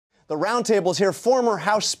The Roundtabl is here. Former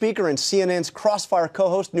House Speaker and CNN's Crossfire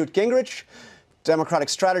co-host Newt Gingrich, Democratic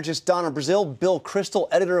strategist Donna Brazile, Bill Kristol,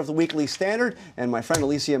 editor of the Weekly Standard, and my friend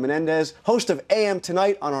Alicia Menendez, host of AM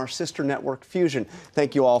Tonight on our sister network Fusion.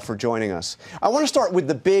 Thank you all for joining us. I want to start with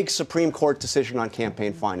the big Supreme Court decision on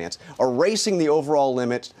campaign finance, erasing the overall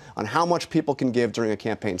limit on how much people can give during a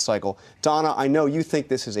campaign cycle. Donna, I know you think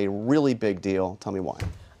this is a really big deal. Tell me why.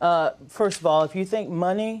 First of all, if you think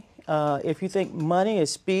money is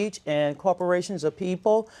speech and corporations are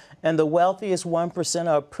people and the wealthiest 1%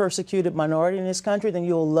 are a persecuted minority in this country, then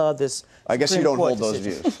you'll love this. I guess you don't hold those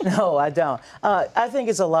views. No, I don't. I think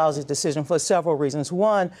it's a lousy decision for several reasons.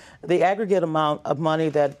 One, the aggregate amount of money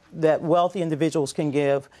that wealthy individuals can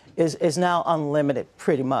give is now unlimited,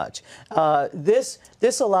 pretty much.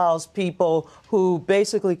 This allows people who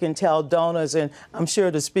basically can tell donors, and I'm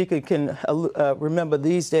sure the speaker can remember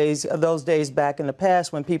those days back in the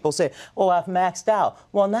past when people say, oh, I've maxed out.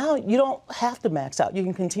 Well, now you don't have to max out. You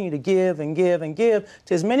can continue to give and give and give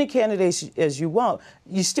to as many candidates as you want.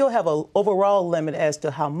 You still have an overall limit as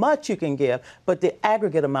to how much you can give, but the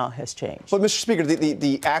aggregate amount has changed. But, Mr. Speaker,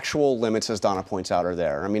 the actual limits, as Donna points out, are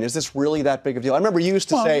there. I mean, is this really that big of a deal? I remember you used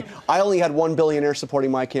to say, I only had one billionaire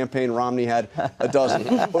supporting my campaign. Romney had a dozen.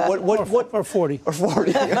 Or 40. Or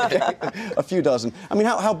 40. Okay. A few dozen. I mean,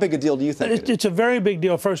 how big a deal do you think it's a very big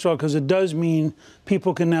deal, first of all, because it does mean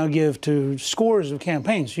people can now give to scores of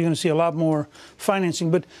campaigns. You're going to see a lot more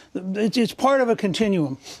financing. But it's part of a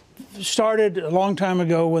continuum. Started a long time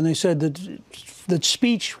ago when they said that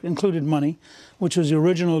speech included money, which was the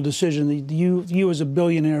original decision. That you as a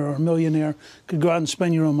billionaire or a millionaire could go out and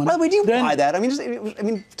spend your own money. By the way, do you buy that? I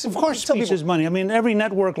mean, of course, speech is money. I mean, every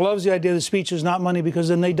network loves the idea that speech is not money because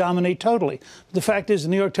then they dominate totally. But the fact is, the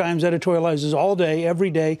New York Times editorializes all day, every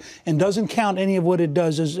day, and doesn't count any of what it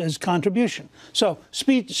does as contribution. So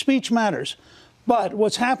speech matters. But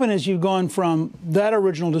what's happened is you've gone from that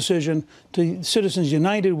original decision to Citizens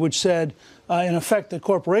United, which said, in effect, that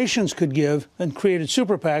corporations could give and created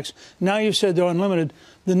super PACs. Now you've said they're unlimited.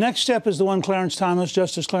 The next step is the one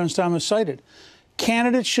Justice Clarence Thomas cited.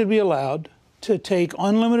 Candidates should be allowed to take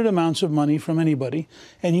unlimited amounts of money from anybody,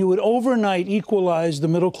 and you would overnight equalize the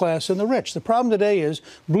middle class and the rich. The problem today is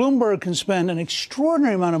Bloomberg can spend an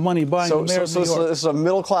extraordinary amount of money buying the mayor of New York. So this is a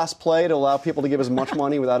middle-class play to allow people to give as much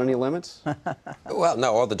money without any limits? Well,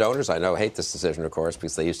 no, all the donors I know hate this decision, of course,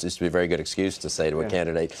 because they used to be a very good excuse to say to a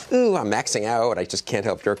candidate, ooh, I'm maxing out, I just can't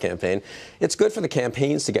help your campaign. It's good for the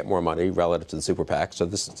campaigns to get more money relative to the super PAC, so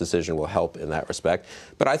this decision will help in that respect.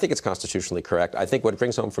 But I think it's constitutionally correct. I think what it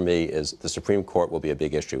brings home for me is the Supreme Court will be a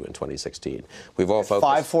big issue in 2016. We've all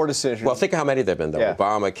focused 5-4 decisions. Well, think of how many there've been, though. Yeah.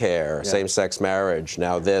 Obamacare, same-sex marriage,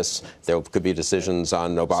 now this. There could be decisions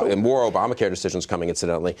on and more Obamacare decisions coming,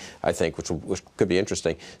 incidentally, I think, which could be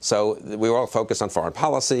interesting. So we all focus on foreign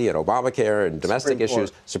policy and Obamacare and domestic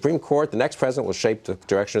issues. Supreme Court, the next president will shape the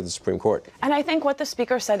direction of the Supreme Court. And I think what the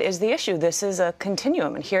Speaker said is the issue. This is a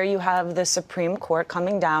continuum. And here you have the Supreme Court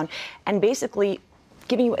coming down and basically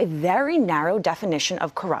giving you a very narrow definition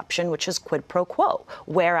of corruption, which is quid pro quo,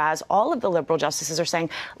 whereas all of the liberal justices are saying,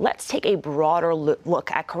 let's take a broader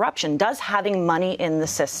look at corruption. Does having money in the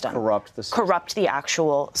system corrupt the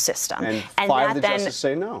actual system? And five of the justices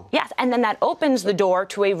say no. Yes, and then that opens the door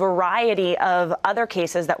to a variety of other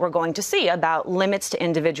cases that we're going to see about limits to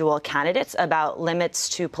individual candidates, about limits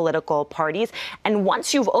to political parties. And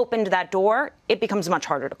once you've opened that door, it becomes much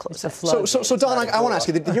harder to close it. So Don, I want to ask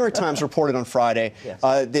you, the New York Times reported on Friday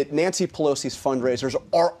that Nancy Pelosi's fundraisers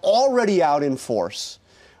are already out in force,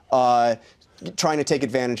 trying to take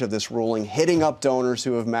advantage of this ruling, hitting up donors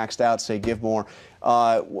who have maxed out, say, give more.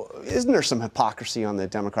 Isn't there some hypocrisy on the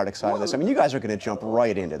Democratic side of this? I mean, you guys are going to jump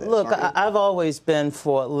right into this. Look, I've always been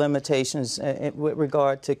for limitations with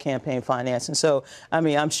regard to campaign finance. And so, I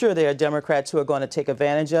mean, I'm sure there are Democrats who are going to take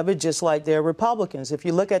advantage of it, just like there are Republicans. If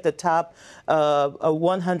you look at the top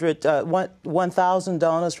 1,000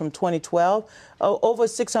 donors from 2012, over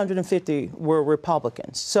 650 were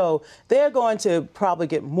Republicans. So they're going to probably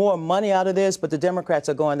get more money out of this, but the Democrats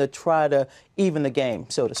are going to try to even the game,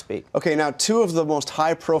 so to speak. Okay, now two of the most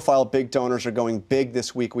high-profile big donors are going big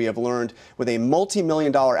this week, we have learned, with a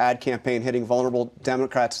multi-million-dollar ad campaign hitting vulnerable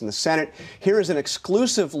Democrats in the Senate. Here is an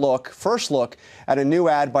exclusive first look at a new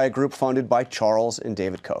ad by a group funded by Charles and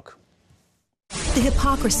David Koch. The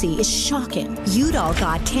hypocrisy is shocking. Udall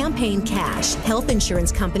got campaign cash, health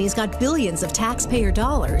insurance companies got billions of taxpayer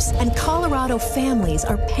dollars, and Colorado families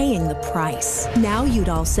are paying the price. Now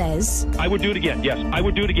Udall says, I would do it again. Yes, I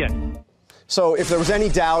would do it again. So if there was any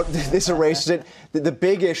doubt, this erases it. The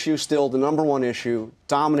big issue still, the number one issue,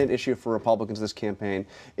 dominant issue for Republicans this campaign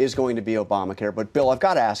is going to be Obamacare. But, Bill, I've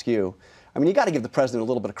got to ask you, I mean, you got to give the president a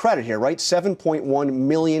little bit of credit here, right? 7.1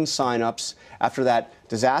 million signups after that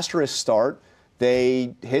disastrous start.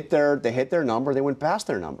 They hit their number. They went past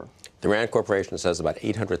their number. The RAND Corporation says about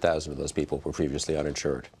 800,000 of those people were previously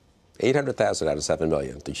uninsured. 800,000 out of 7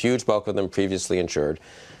 million. The huge bulk of them previously insured.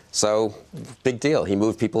 So, big deal. He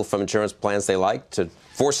moved people from insurance plans they liked to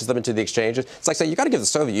forces them into the exchanges. It's like saying you got to give the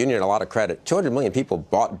Soviet Union a lot of credit. 200 million people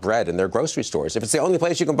bought bread in their grocery stores. If it's the only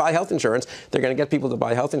place you can buy health insurance, they're going to get people to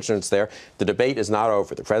buy health insurance there. The debate is not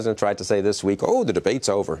over. The president tried to say this week, oh, the debate's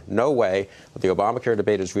over. No way. The Obamacare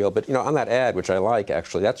debate is real. But, you know, on that ad, which I like,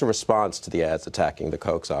 actually, that's a response to the ads attacking the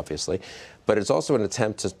Kochs, obviously. But it's also an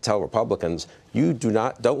attempt to tell Republicans,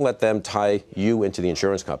 don't let them tie you into the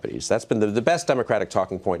insurance companies. That's been the best Democratic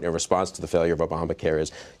talking point in response to the failure of Obamacare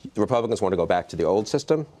is the Republicans want to go back to the old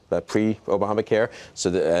system, pre-Obamacare.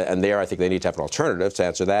 And there I think they need to have an alternative to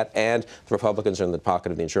answer that. And the Republicans are in the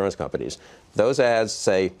pocket of the insurance companies. Those ads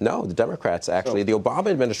say, no, the Democrats actually, the Obama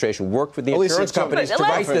administration worked with the insurance companies to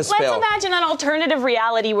write this bill. Let's imagine an alternative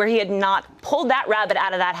reality where he had not pulled that rabbit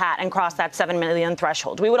out of that hat and crossed that 7 million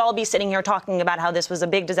threshold. We would all be sitting here talking about how this was a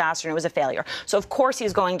big disaster and it was a failure. So, of course,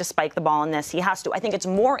 he's going to spike the ball in this. He has to. I think it's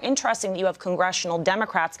more interesting that you have congressional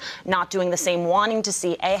Democrats not doing the same, wanting to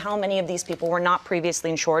see, A, how many of these people were not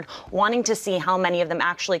previously insured, wanting to see how many of them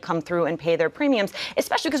actually come through and pay their premiums,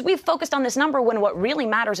 especially because we've focused on this number when what really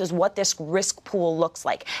matters is what this risk pool looks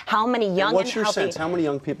like. How many young and healthy... What's your sense? How many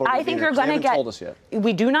young people are I think you're going to get... told us yet.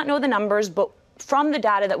 We do not know the numbers, but from the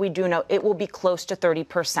data that we do know, it will be close to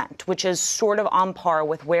 30%, which is sort of on par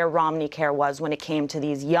with where Romney Care was when it came to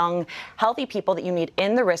these young, healthy people that you need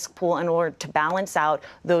in the risk pool in order to balance out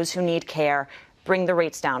those who need care, bring the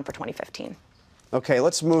rates down for 2015. Okay,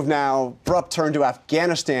 let's move now, abrupt turn to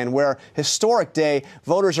Afghanistan, where historic day,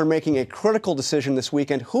 voters are making a critical decision this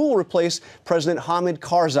weekend. Who will replace President Hamid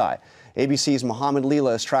Karzai? ABC's Mohammed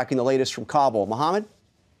Leela is tracking the latest from Kabul. Mohammed?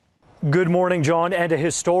 Good morning, John, and a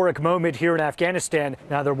historic moment here in Afghanistan.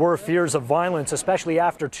 Now, there were fears of violence, especially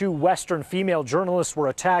after 2 Western female journalists were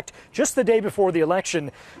attacked just the day before the election.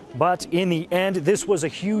 But in the end, this was a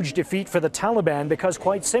huge defeat for the Taliban because,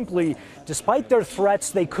 quite simply, despite their threats,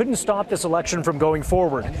 they couldn't stop this election from going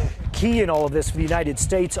forward. Key in all of this for the United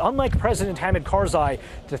States, unlike President Hamid Karzai,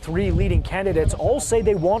 the 3 leading candidates all say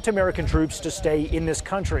they want American troops to stay in this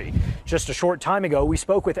country. Just a short time ago, we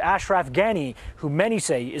spoke with Ashraf Ghani, who many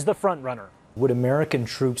say is the front runner. Would American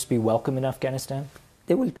troops be welcome in Afghanistan?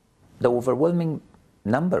 They will. The overwhelming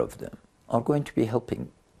number of them are going to be helping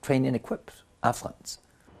train and equip Afghans.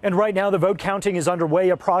 And right now, the vote counting is underway,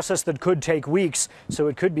 a process that could take weeks. So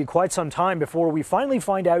it could be quite some time before we finally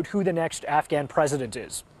find out who the next Afghan president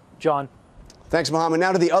is. John. Thanks, Mohammed.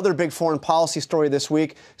 Now to the other big foreign policy story this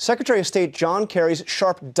week. Secretary of State John Kerry's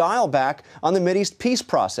sharp dial back on the Mideast peace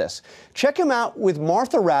process. Check him out with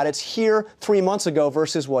Martha Raddatz here 3 months ago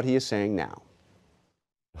versus what he is saying now.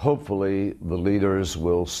 Hopefully, the leaders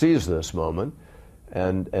will seize this moment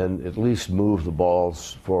and at least move the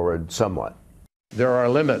balls forward somewhat. There are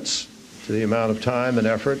limits to the amount of time and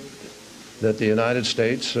effort that the United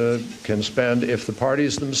States can spend if the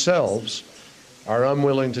parties themselves are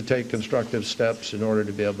unwilling to take constructive steps in order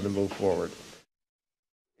to be able to move forward.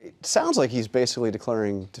 It sounds like he's basically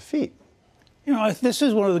declaring defeat. You know, this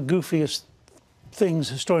is one of the goofiest things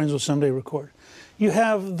historians will someday record. You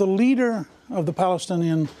have the leader of the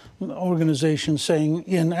Palestinian organization saying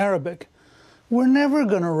in Arabic, we're never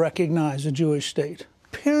going to recognize a Jewish state,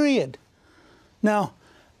 period. Now,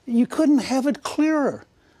 you couldn't have it clearer.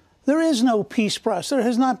 There is no peace process. There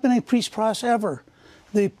has not been a peace process ever.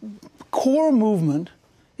 The core movement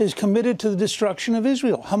is committed to the destruction of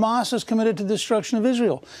Israel. Hamas is committed to the destruction of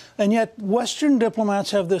Israel. And yet Western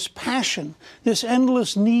diplomats have this passion, this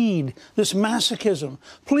endless need, this masochism.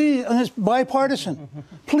 Please, and it's bipartisan.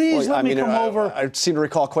 Please let me come over. I seem to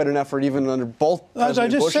recall quite an effort even under both As I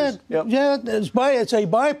just Bushes. said, yeah, it's a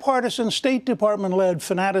bipartisan State Department-led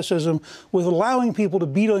fanaticism with allowing people to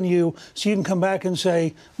beat on you so you can come back and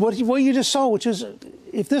say what you just saw, which is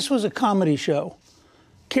if this was a comedy show,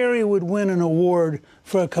 Kerry would win an award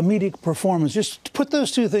for a comedic performance. Just put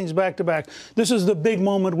those two things back to back. This is the big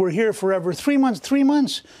moment. We're here forever. 3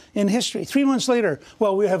 months in history. 3 months later,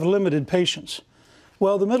 well, we have limited patience.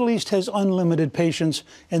 Well, the Middle East has unlimited patience,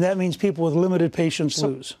 and that means people with limited patience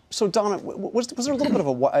lose. So, Donna, was there a little bit of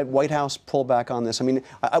a White House pullback on this? I mean,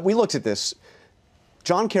 we looked at this.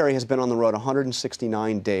 John Kerry has been on the road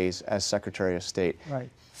 169 days as Secretary of State. Right.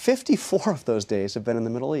 54 of those days have been in the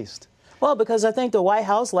Middle East. Well, because I think the White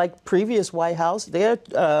House, like previous White House, their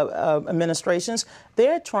administrations,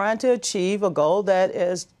 they're trying to achieve a goal that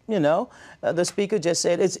is The speaker just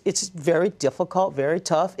said it's very difficult, very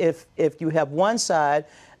tough if you have one side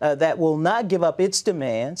that will not give up its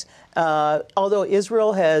demands. Although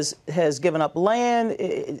Israel has given up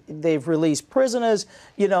land, they've released prisoners.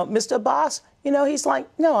 Mr. Abbas, he's like,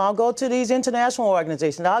 no, I'll go to these international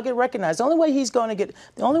organizations. I'll get recognized. The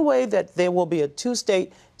only way that there will be a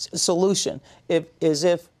two-state solution is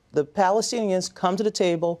if the Palestinians come to the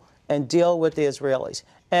table and deal with the Israelis.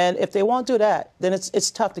 And if they won't do that, then it's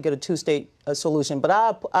tough to get a two-state solution. But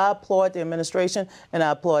I applaud the administration, and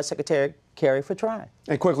I applaud Secretary Kerry for trying.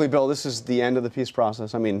 And quickly, Bill, this is the end of the peace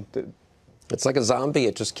process. I mean, it's like a zombie.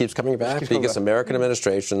 It just keeps coming back because American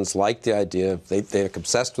administrations like the idea. They're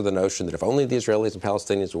obsessed with the notion that if only the Israelis and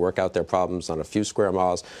Palestinians would work out their problems on a few square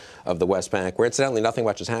miles of the West Bank, where incidentally nothing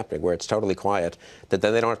much is happening, where it's totally quiet, that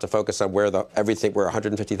then they don't have to focus on where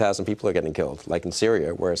 150,000 people are getting killed, like in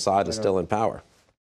Syria, where Assad is still in power.